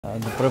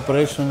The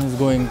preparation is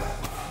going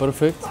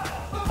perfect.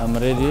 I'm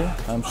ready.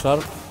 I'm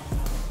sharp.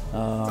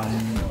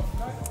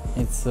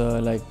 It's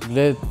like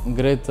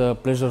great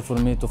pleasure for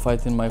me to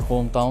fight in my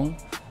hometown.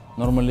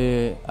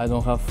 Normally, I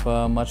don't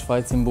have much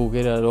fights in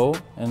Bulgaria at all,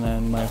 and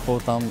in my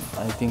hometown,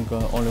 I think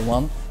only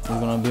one. It's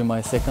gonna be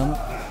my second,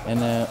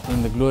 and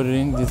in the Glory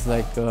Ring, this is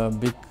like a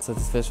big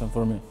satisfaction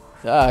for me.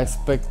 Yeah, I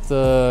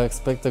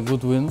expect a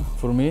good win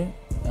for me.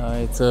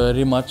 It's a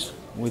rematch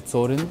with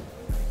Stoyan.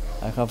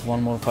 I have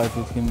one more fight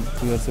with him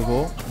 2 years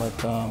ago,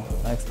 but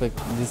I expect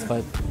this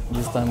fight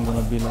this time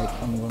gonna be like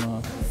I'm gonna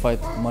fight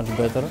much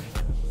better,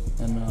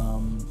 and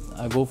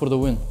I go for the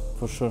win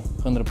for sure,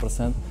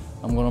 100%.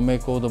 I'm gonna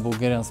make all the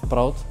Bulgarians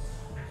proud,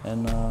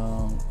 and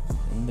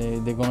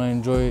they're gonna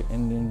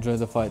enjoy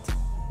the fight.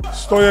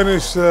 Stoyan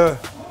is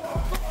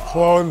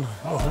gewoon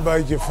nog een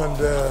beetje van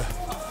de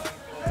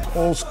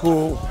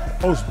oldschool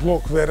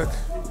Oostblokwerk.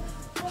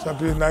 Snap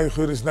je,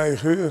 9 uur is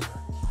 9 uur.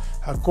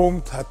 Hij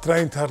komt, hij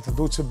traint hard, hij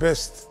doet zijn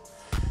best.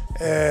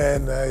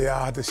 En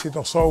ja, er zit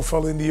nog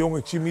zoveel in die jongen.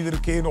 Ik zie hem iedere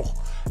keer nog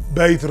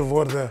beter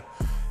worden.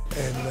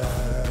 En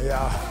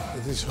ja,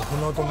 het is een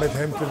genot om met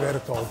hem te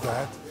werken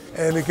altijd.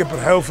 En ik heb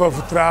er heel veel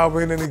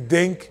vertrouwen in. En ik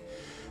denk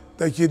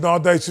dat je na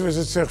deze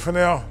wedstrijd zegt van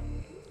ja,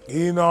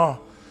 hierna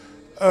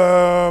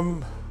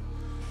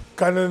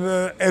kan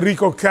een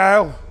Enrico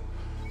Keil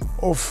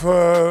of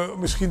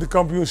misschien de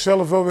kampioen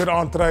zelf wel weer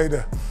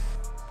aantreden.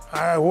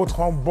 Hij hoort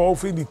gewoon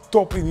boven in die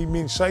top, in die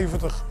min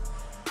 70.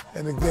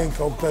 En ik denk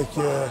ook dat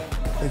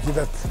je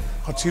dat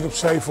gaat zien op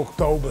 7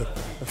 oktober.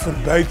 Een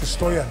verbeterd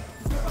Stoyan.